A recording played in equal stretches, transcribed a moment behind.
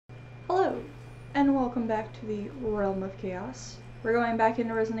Hello, and welcome back to the Realm of Chaos. We're going back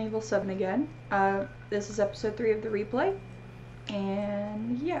into Resident Evil 7 again. This is episode 3 of the replay,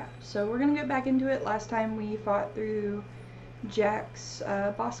 and yeah, so we're gonna get back into it. Last time we fought through Jack's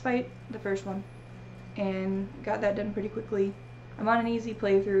boss fight, the first one, and got that done pretty quickly. I'm on an easy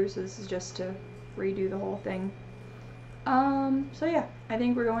playthrough, so this is just to redo the whole thing. So yeah, I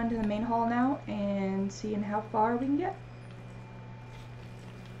think we're going to the main hall now and seeing how far we can get.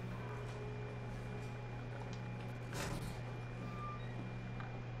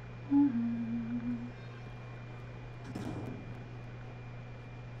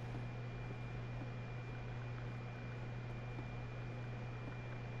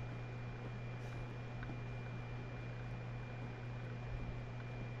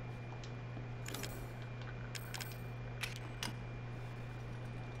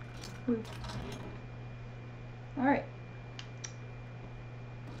 Alright.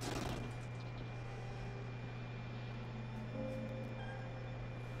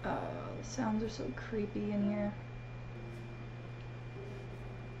 The sounds are so creepy in here.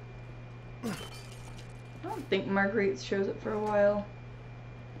 I don't think Marguerite shows up for a while.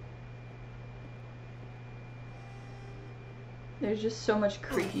 There's just so much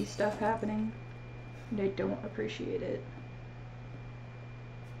creepy stuff happening, and I don't appreciate it.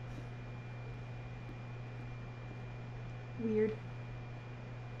 Weird.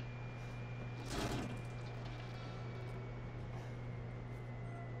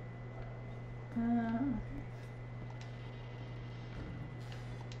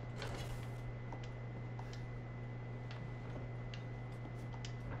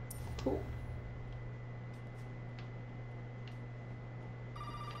 Cool.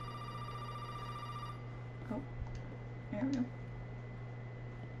 Oh, there we go.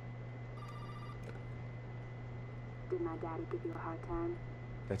 Did my daddy give you a hard time?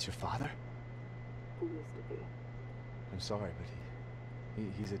 That's your father? He used to be. I'm sorry, but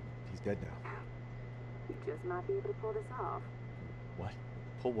he's dead now. You just might be able to pull this off. What?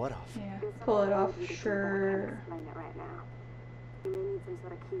 Pull what off? Yeah, There's pull it something I off, need you to do, but I sure. can't explain it right now. You may need some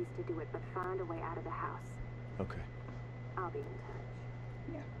sort of keys to do it, but find a way out of the house. Okay. I'll be in touch.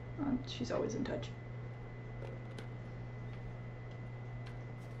 Yeah, she's always in touch.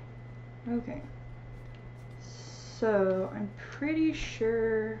 Okay. So, I'm pretty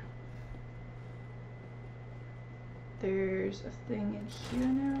sure there's a thing in here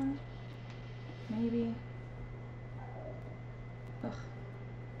now. Maybe. Ugh.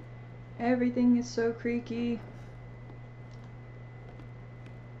 Everything is so creaky.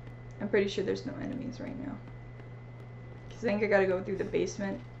 I'm pretty sure there's no enemies right now. Because I think I gotta go through the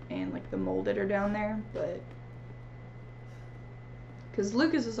basement and like the molded are down there, but... Because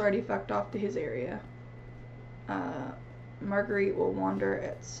Lucas is already fucked off to his area. Marguerite will wander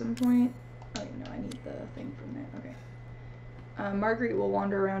at some point. Oh, no, I need the thing from there. Okay. Marguerite will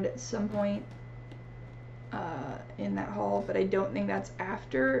wander around at some point in that hall, but I don't think that's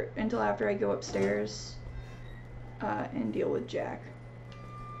until after I go upstairs and deal with Jack.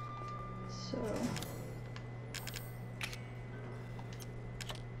 So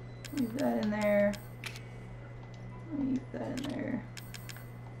leave that in there. Leave that in there.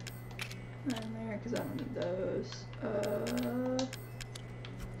 That in there because I don't need those.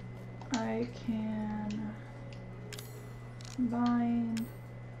 I can combine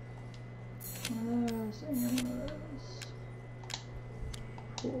one of those and one of those.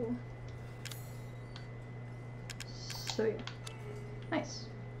 Cool. So yeah, nice.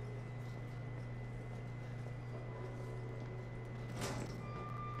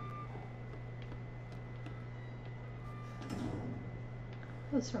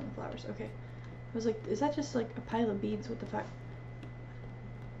 Let's throw in the flowers. Okay. I was like, is that just like a pile of beads? What the fuck?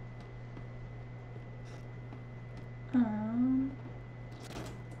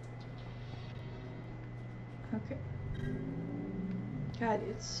 Okay. God,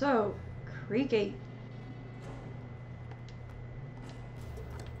 it's so creaky.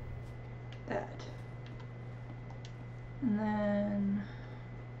 That. And then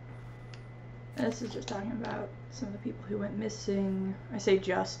this is just talking about some of the people who went missing. I say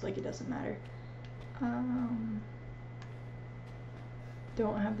just, like it doesn't matter.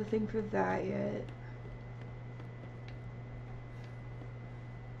 Don't have the thing for that yet.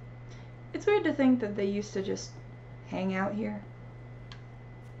 It's weird to think that they used to just hang out here.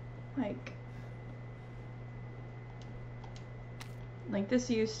 Like this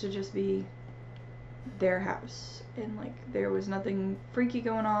used to just be their house, and like there was nothing freaky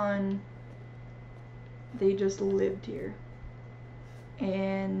going on. They just lived here.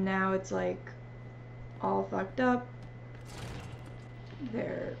 And now it's like all fucked up.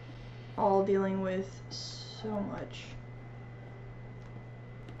 They're all dealing with so much.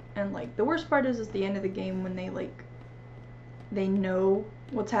 And like the worst part is the end of the game when they know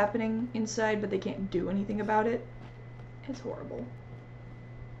what's happening inside but they can't do anything about it. It's horrible.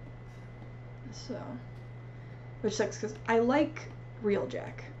 So, which sucks because I like real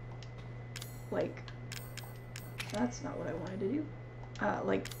Jack. Like, that's not what I wanted to do.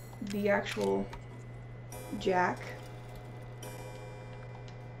 Like the actual Jack.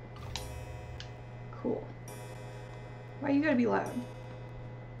 Cool. Why you gotta be loud?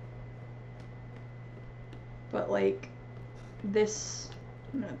 But like this,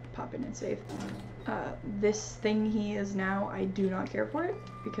 I'm gonna pop in and save. This thing he is now, I do not care for it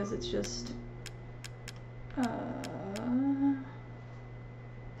because it's just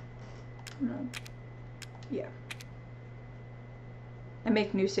yeah. I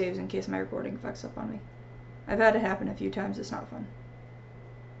make new saves in case my recording fucks up on me. I've had it happen a few times, it's not fun.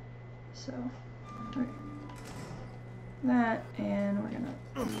 So, okay. That, and we're gonna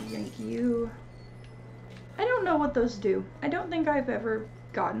yank you. I don't know what those do. I don't think I've ever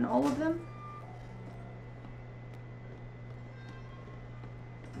gotten all of them.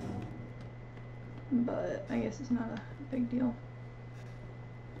 But I guess it's not a big deal.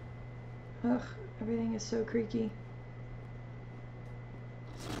 Ugh, everything is so creaky.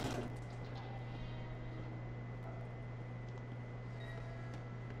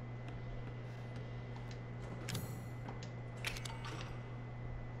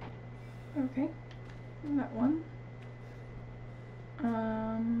 Okay, that one.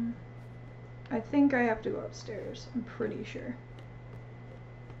 I think I have to go upstairs. I'm pretty sure.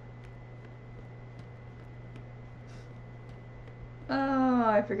 Oh,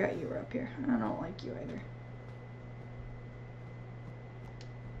 I forgot you were up here. I don't like you either.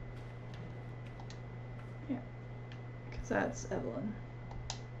 Yeah, because that's Evelyn.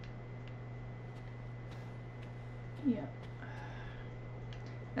 Yeah.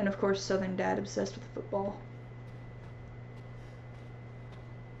 And of course, Southern Dad obsessed with football.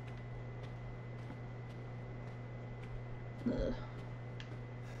 Ugh.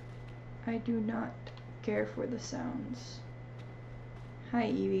 I do not care for the sounds. Hi,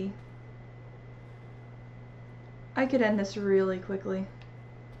 Evie. I could end this really quickly.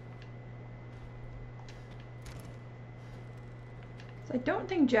 I don't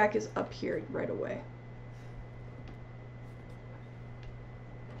think Jack is up here right away.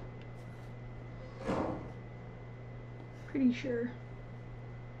 Pretty sure.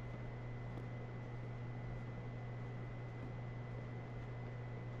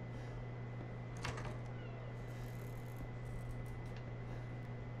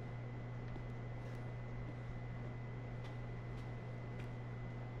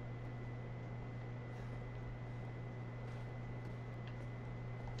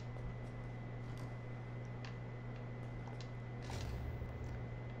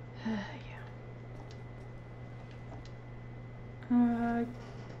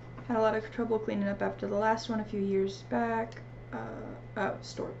 Had a lot of trouble cleaning up after the last one a few years back.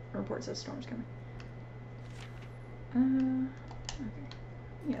 Storm report says storm's coming. Okay.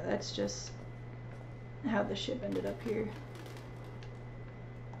 Yeah, that's just how the ship ended up here.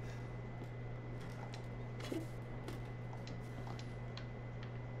 Cool.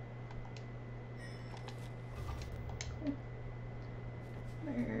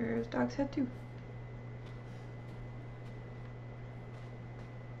 There's Dog's Head too.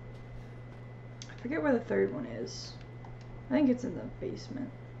 I forget where the third one is. I think it's in the basement.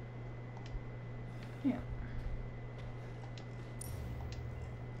 Yeah.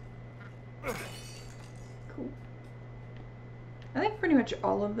 Cool. I think pretty much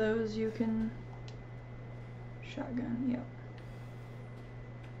all of those you can shotgun, yep.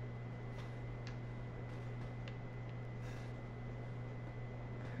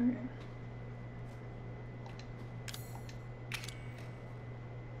 Okay.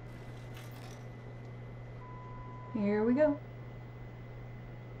 Here we go.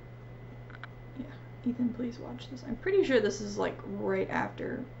 Yeah, Ethan, please watch this. I'm pretty sure this is like right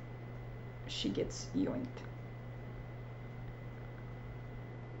after she gets yoinked.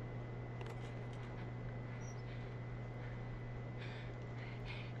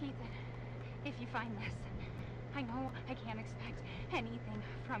 Ethan, if you find this, I know I can't expect anything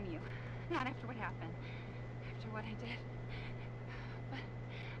from you. Not after what happened. After what I did. But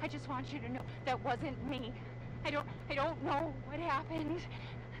I just want you to know that wasn't me. I don't know what happened.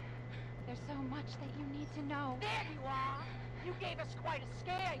 There's so much that you need to know. There you are! You gave us quite a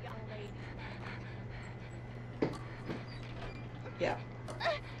scare, young lady. Yeah.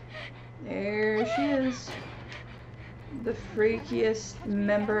 There she is. The freakiest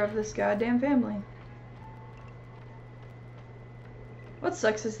member of this goddamn family. What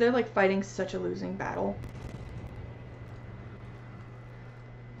sucks is they're like fighting such a losing battle.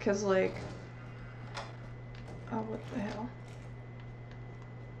 Cause like, oh, what the hell?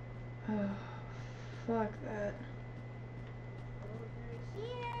 Oh, fuck that.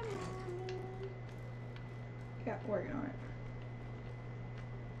 Yeah, working on it.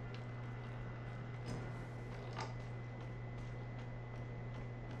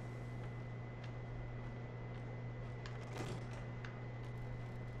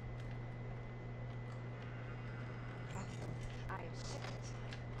 I am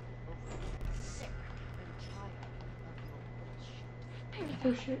sick and tired of your bullshit. I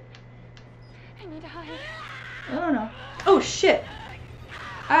need Oh to shit. I need to hide. I don't know. Oh shit!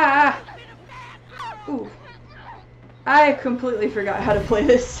 Ah! Ooh. I completely forgot how to play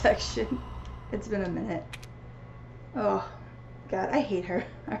this section. It's been a minute. Oh, God, I hate her.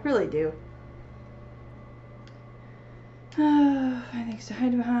 I really do. Find things to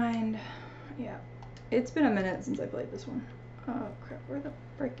hide behind. Yeah. It's been a minute since I played this one. Oh, crap. Where the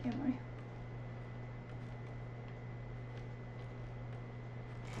frick am I?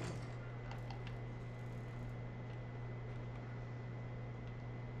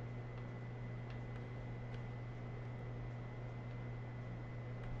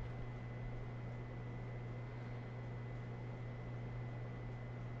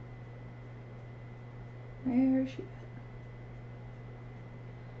 Where is she at?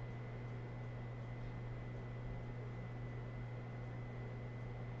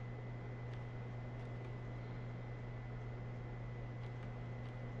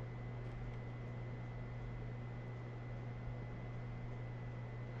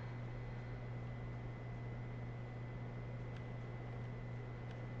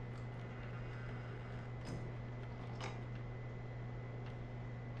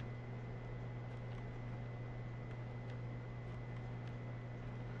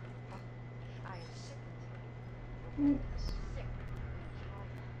 I am sick There it is. sick and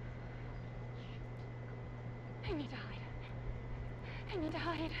tired of your bullshit. I need to hide. I need to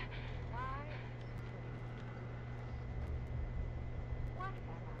hide. Why? What have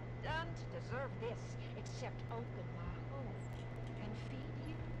I done to deserve this except open my home and feed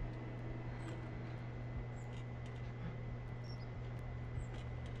you?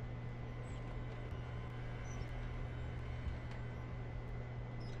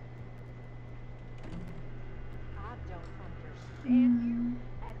 I don't understand you,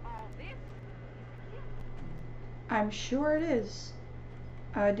 and all this is guilt. I'm sure it is.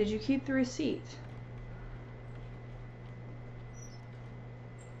 Did you keep the receipt?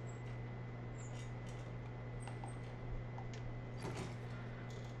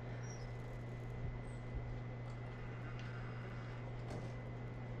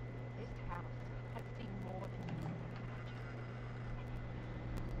 This house has seen more than you can imagine.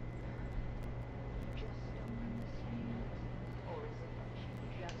 You just don't understand. Or is it that you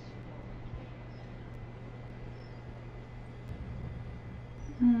just don't care?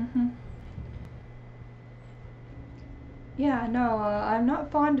 Mm-hmm. Yeah, no, I'm not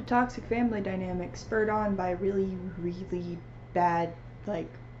fond of toxic family dynamics spurred on by really, really bad, like,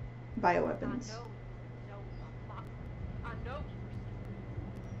 bioweapons. I know Mama. I know you're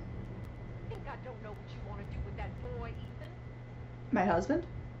sick. Think I don't know what you want to do with that boy, Ethan? My husband?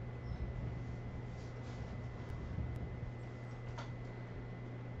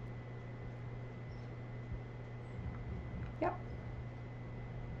 Yep.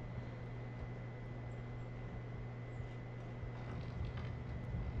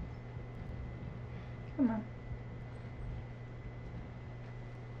 Come on.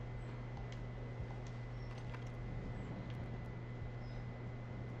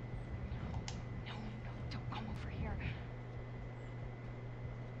 No, don't come over here.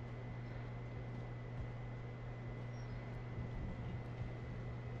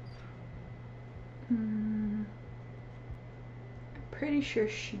 I'm pretty sure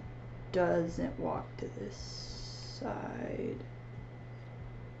she doesn't walk to this side.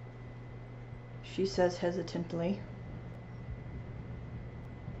 She says hesitantly.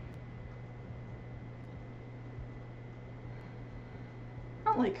 I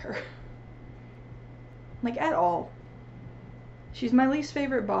don't like her. Like, at all. She's my least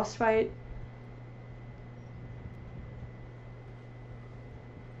favorite boss fight.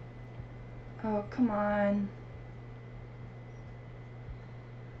 Oh, come on.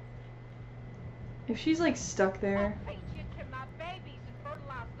 If she's like stuck there. I'll feed you to my babies and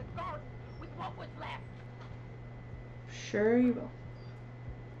fertilize the garden with what was left. Sure you will.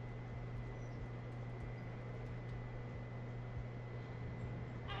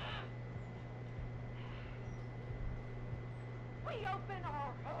 We open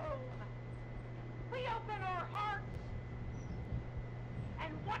our home. We open our hearts.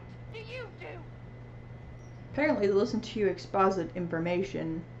 And what do you do? Apparently they listen to you exposit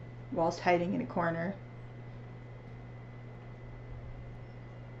information whilst hiding in a corner.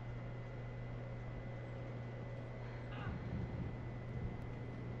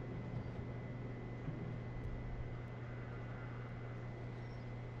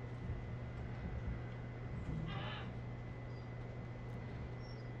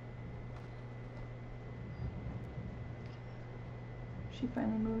 She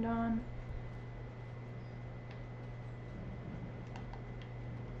finally moved on.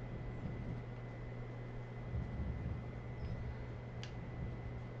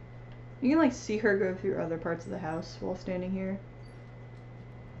 You can like see her go through other parts of the house while standing here.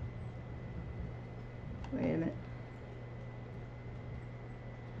 Wait a minute.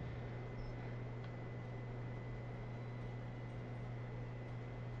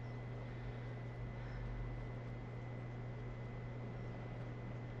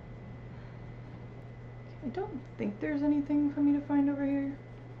 I don't think there's anything for me to find over here.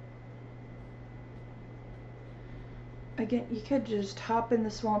 Again, you could just hop in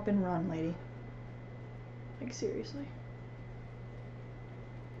the swamp and run, lady. Like, seriously.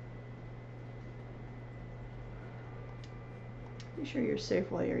 Be sure you're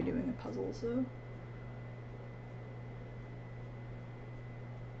safe while you're doing the puzzles, though.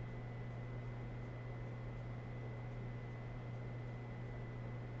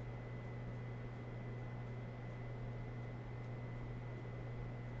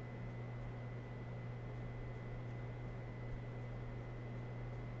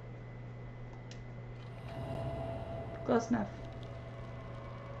 Close enough.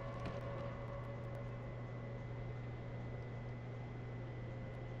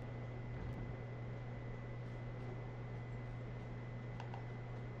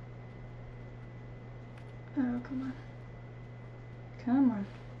 Oh, come on. Come on.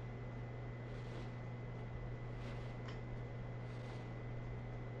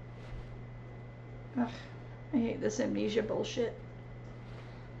 Ugh, I hate this amnesia bullshit.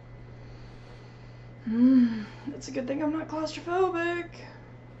 It's a good thing I'm not claustrophobic.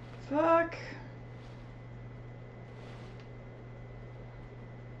 Fuck.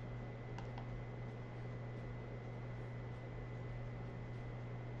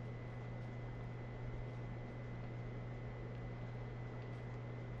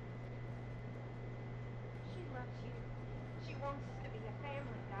 She loves you. She wants us to be a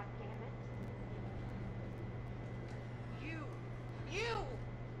family, goddammit. You!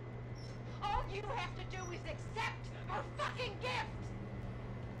 All you have to do is accept her fucking gift!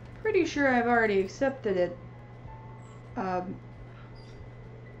 Pretty sure I've already accepted it.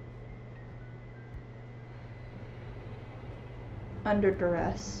 Under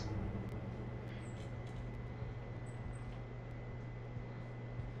duress.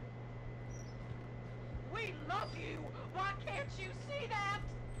 We love you! Why can't you see that?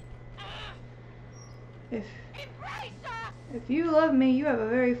 If Embrace us! if you love me, you have a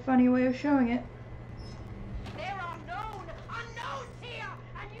very funny way of showing it. There are known unknowns here,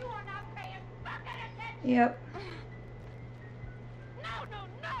 and you are not paying fucking attention! Yep. No!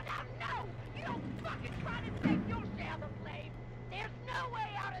 You don't fucking try to take your share of the blame! There's no way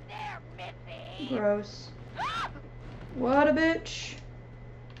out of there, Missy! Gross. What a bitch.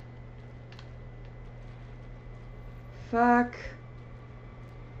 Fuck.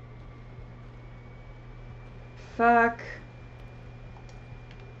 Fuck.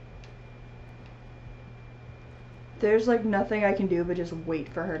 There's like nothing I can do but just wait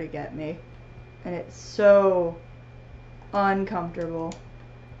for her to get me. And it's so uncomfortable.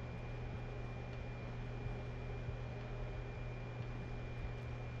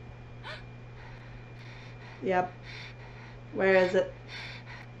 Yep. Where is it?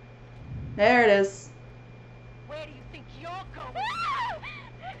 There it is. Where do you think you're going?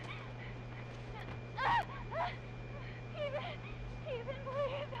 Even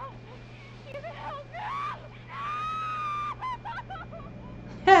please help me. Even help me.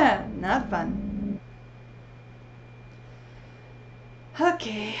 Heh, not fun.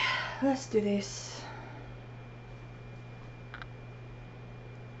 Okay, let's do this.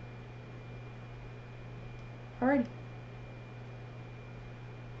 Alrighty.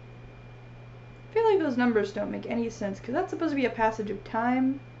 I feel like those numbers don't make any sense because that's supposed to be a passage of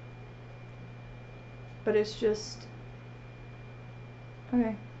time. But it's just...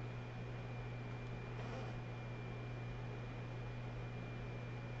 Okay.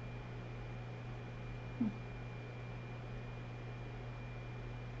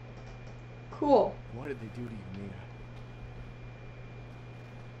 Cool. What did they do to you, Mia?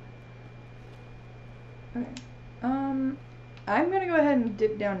 Okay. I'm gonna go ahead and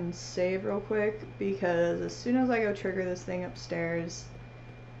dip down and save real quick because as soon as I go trigger this thing upstairs,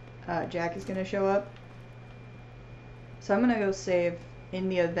 Jack is gonna show up. So I'm gonna go save in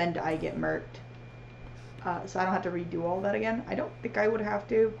the event I get murked. So I don't have to redo all that again. I don't think I would have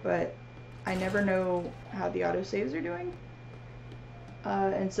to, but I never know how the autosaves are doing.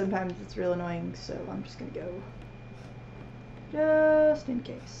 And sometimes it's real annoying, so I'm just gonna go just in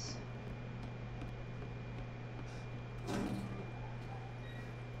case.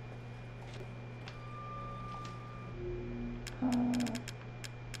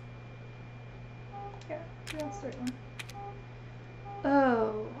 Yeah, that's the right one.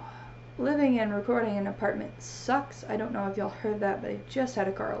 Oh, living and recording in an apartment sucks. I don't know if y'all heard that, but I just had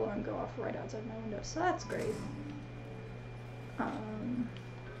a car alarm go off right outside my window, so that's great.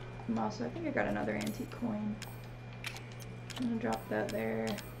 Also, I think I got another antique coin. I'm gonna drop that there.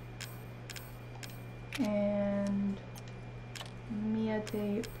 And Mia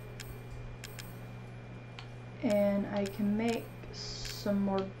tape. And I can make some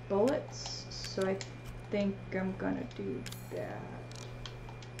more bullets, so I think I'm gonna do that.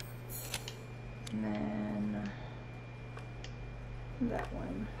 And then that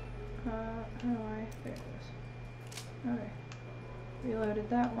one. How do I? There it is. Okay. Reloaded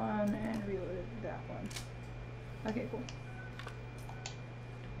that one and reloaded that one. Okay, cool.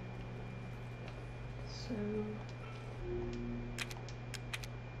 So,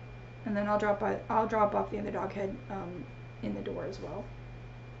 and then I'll drop off the other dog head in the door as well.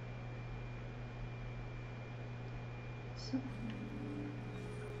 So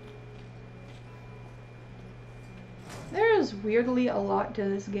there is weirdly a lot to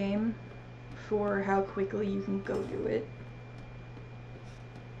this game for how quickly you can go do it.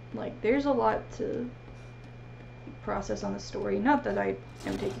 Like, there's a lot to process on the story. Not that I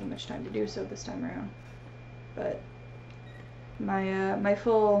am taking much time to do so this time around, but my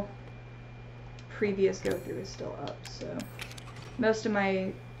full previous go-through is still up, so most of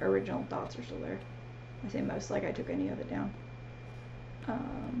my original thoughts are still there. I say most like I took any of it down.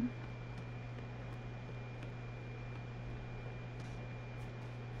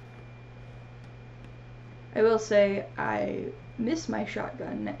 I will say I miss my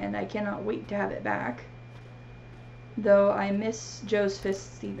shotgun and I cannot wait to have it back, though I miss Joe's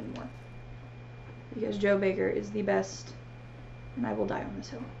fists even more, because Joe Baker is the best and I will die on this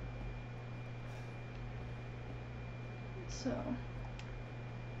hill. So,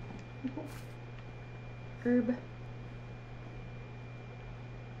 cool. Herb.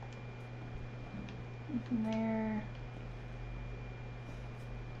 From there.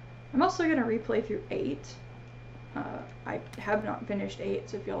 I'm also going to replay through 8. I have not finished 8,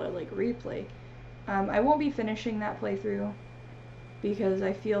 so if y'all are like replay. I won't be finishing that playthrough because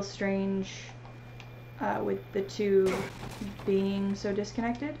I feel strange with the two being so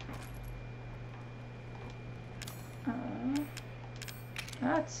disconnected.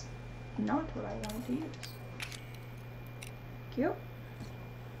 That's not what I wanted to use. Cute.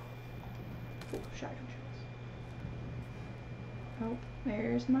 Ooh, shotgun shells. Oh,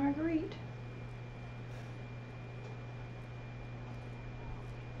 there's Marguerite.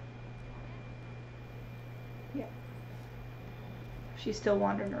 Yeah. She's still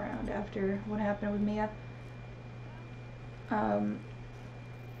wandering around after what happened with Mia.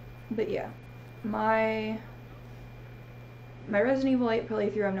 But yeah, my Resident Evil 8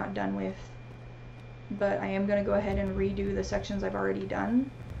 playthrough I'm not done with, but I am going to go ahead and redo the sections I've already done,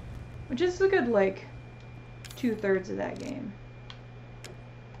 which is a good, like, 2/3 of that game.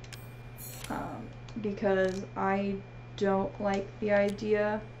 Because I don't like the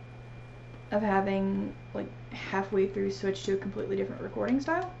idea of having, like, halfway through switch to a completely different recording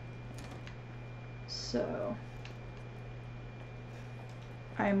style. So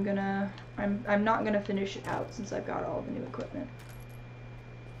I'm not gonna finish it out since I've got all the new equipment.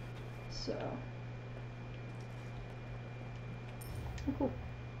 So oh, cool.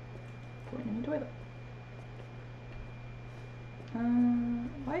 Put it in the toilet.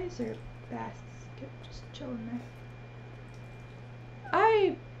 Why is there a basket just chilling there?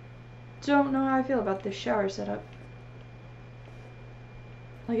 I don't know how I feel about this shower setup.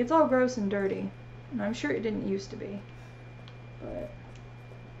 Like, it's all gross and dirty, and I'm sure it didn't used to be, but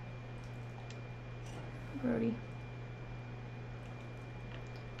Brody.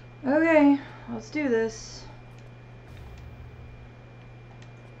 Okay, let's do this.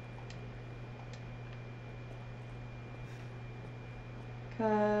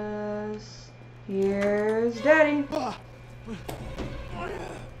 Cause here's Daddy.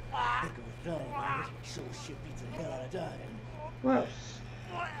 Whoa.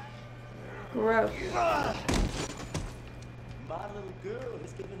 Gross. My little girl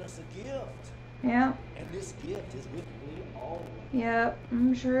has given us a gift. Yeah. And this gift is with me always. Yep,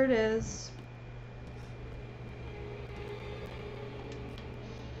 I'm sure it is.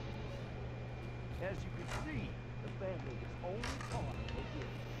 As you can see, the family is only part of a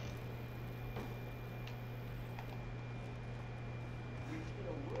gift. We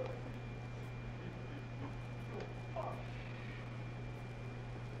still work.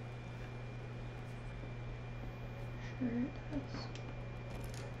 Sure it does.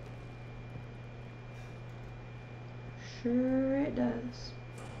 Sure it does.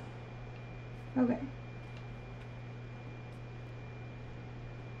 Okay.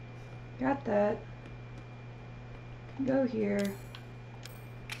 Got that. Go here.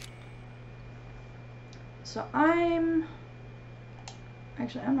 So I'm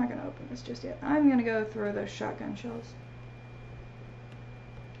not gonna open this just yet. I'm gonna go throw those shotgun shells.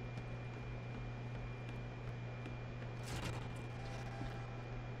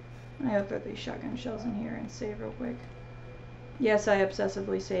 I'm gonna throw these shotgun shells in here and save real quick. Yes, I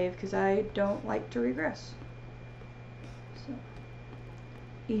obsessively save because I don't like to regress. So,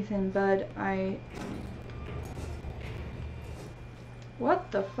 Ethan, bud,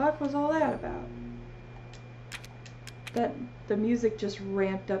 what the fuck was all that about? That the music just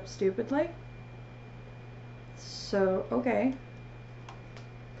ramped up stupidly. So, okay.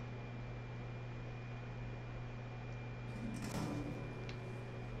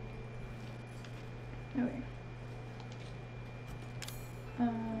 Okay.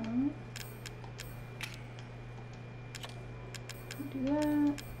 Do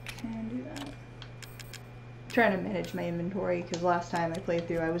that and do that. I'm trying to manage my inventory because last time I played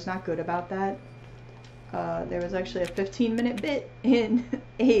through I was not good about that. There was actually a 15-minute bit in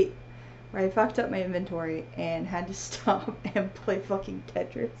 8 where I fucked up my inventory and had to stop and play fucking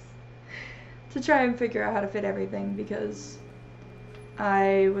Tetris to try and figure out how to fit everything because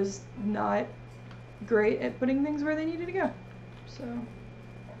I was not great at putting things where they needed to go. So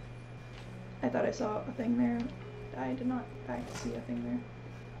I thought I saw a thing there. I did not see a thing there.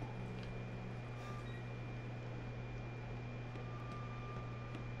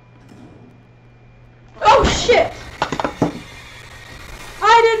 Oh shit!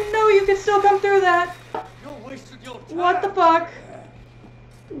 I didn't know you could still come through that! What the fuck?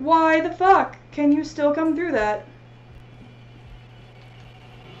 Why the fuck can you still come through that?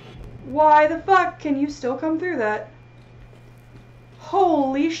 Why the fuck can you still come through that?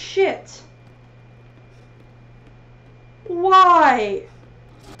 Holy shit! Why?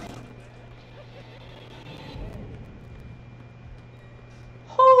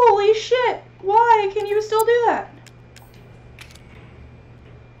 Holy shit! Why can you still do that?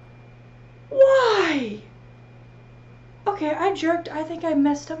 Why? Okay, I jerked. I think I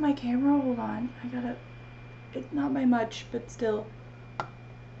messed up my camera. Hold on. I gotta... It's not by much, but still.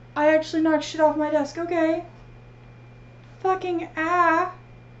 I actually knocked shit off my desk. Okay. Fucking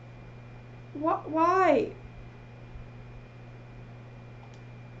Why?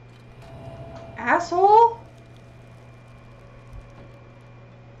 Asshole?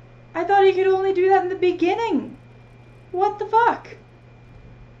 I thought he could only do that in the beginning. What the fuck?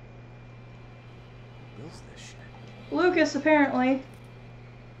 Builds this shit. Lucas, apparently.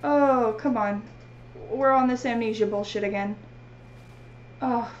 Oh, come on. We're on this amnesia bullshit again.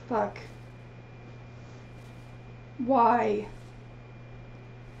 Oh, fuck. Why?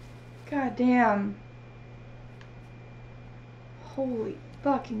 God damn. Holy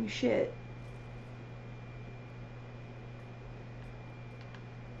fucking shit.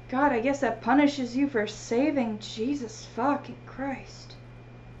 God, I guess that punishes you for saving. Jesus fucking Christ.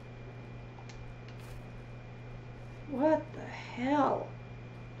 What the hell?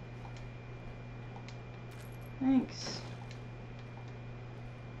 Thanks.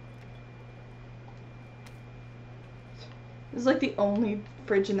 This is like the only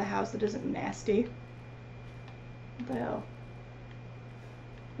fridge in the house that isn't nasty. What the hell?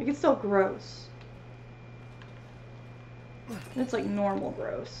 Like, it's still gross. It's like normal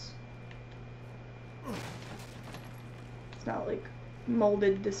gross. It's not like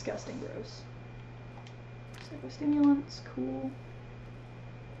molded, disgusting gross. Psychostimulants, cool.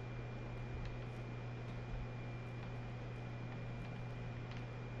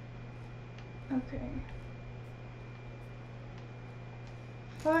 Okay.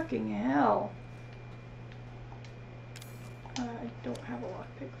 Fucking hell. I don't have a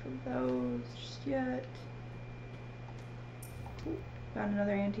lockpick for those just yet. Ooh, found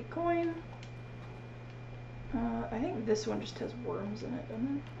another antique coin. I think this one just has worms in it,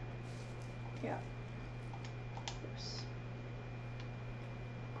 doesn't it? Yeah. Gross.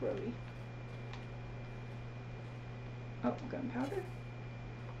 Grody. Oh, gunpowder.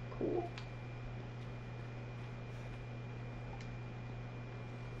 Cool.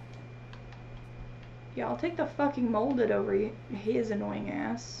 Yeah, I'll take the fucking molded over his annoying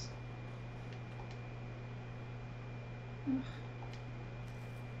ass. Ugh.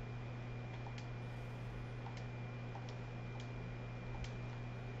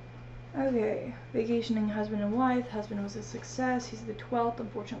 Okay, vacationing husband and wife. Husband was a success. He's the 12th.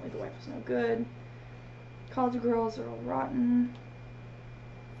 Unfortunately, the wife was no good. College girls are all rotten.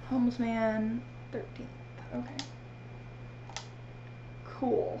 Homeless man, 13th. Okay.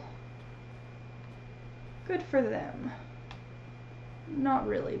 Cool. Good for them. Not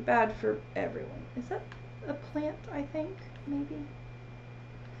really. Bad for everyone. Is that a plant, I think? Maybe?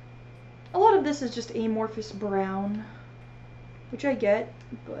 A lot of this is just amorphous brown, which I get,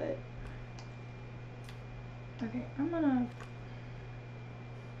 but... Okay, I'm gonna...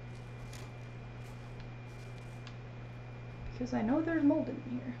 Because I know there's mold in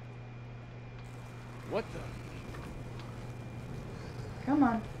here. What the? Come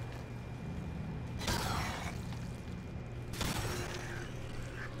on.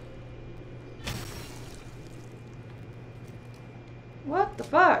 What the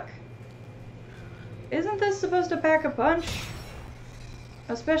fuck? Isn't this supposed to pack a punch?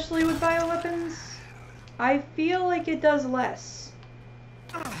 Especially with bioweapons? I feel like it does less.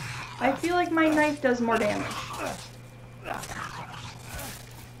 I feel like my knife does more damage.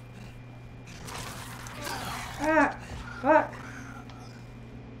 Ah, fuck.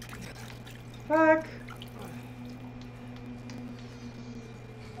 Fuck.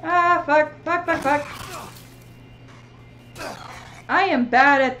 Ah, fuck, fuck, fuck, fuck. I am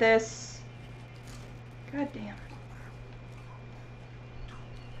bad at this. God damn it.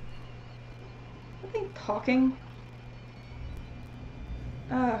 I think talking.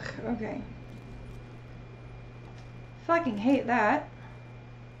 Ugh, okay. Fucking hate that.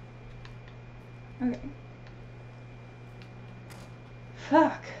 Okay.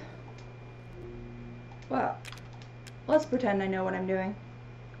 Fuck. Well, let's pretend I know what I'm doing.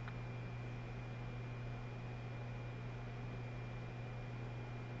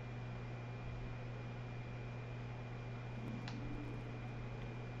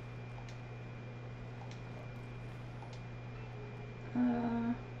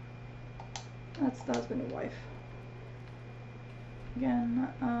 That's the husband and wife. Again,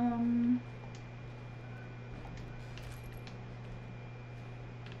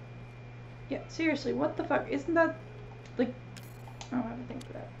 yeah, seriously, what the fuck? Isn't that, like, I don't have to think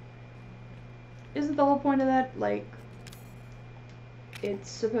for that. Isn't the whole point of that, like, it's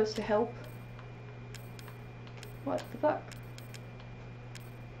supposed to help? What the fuck?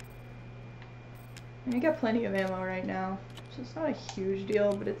 I mean, I got plenty of ammo right now, so it's not a huge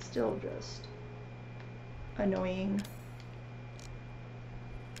deal, but it's still just annoying.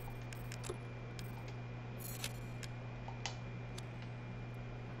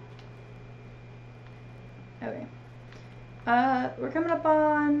 Okay. We're coming up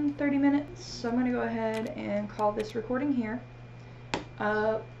on 30 minutes, so I'm gonna go ahead and call this recording here.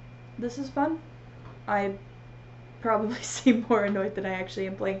 This is fun. I probably seem more annoyed than I actually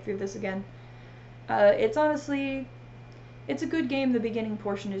am playing through this again. It's honestly, it's a good game. The beginning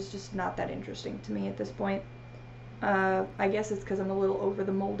portion is just not that interesting to me at this point. I guess it's because I'm a little over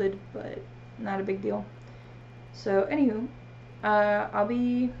the molded, but not a big deal. So, anywho, I'll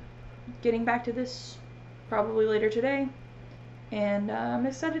be getting back to this probably later today, and I'm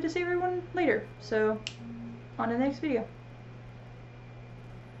excited to see everyone later. So, on to the next video.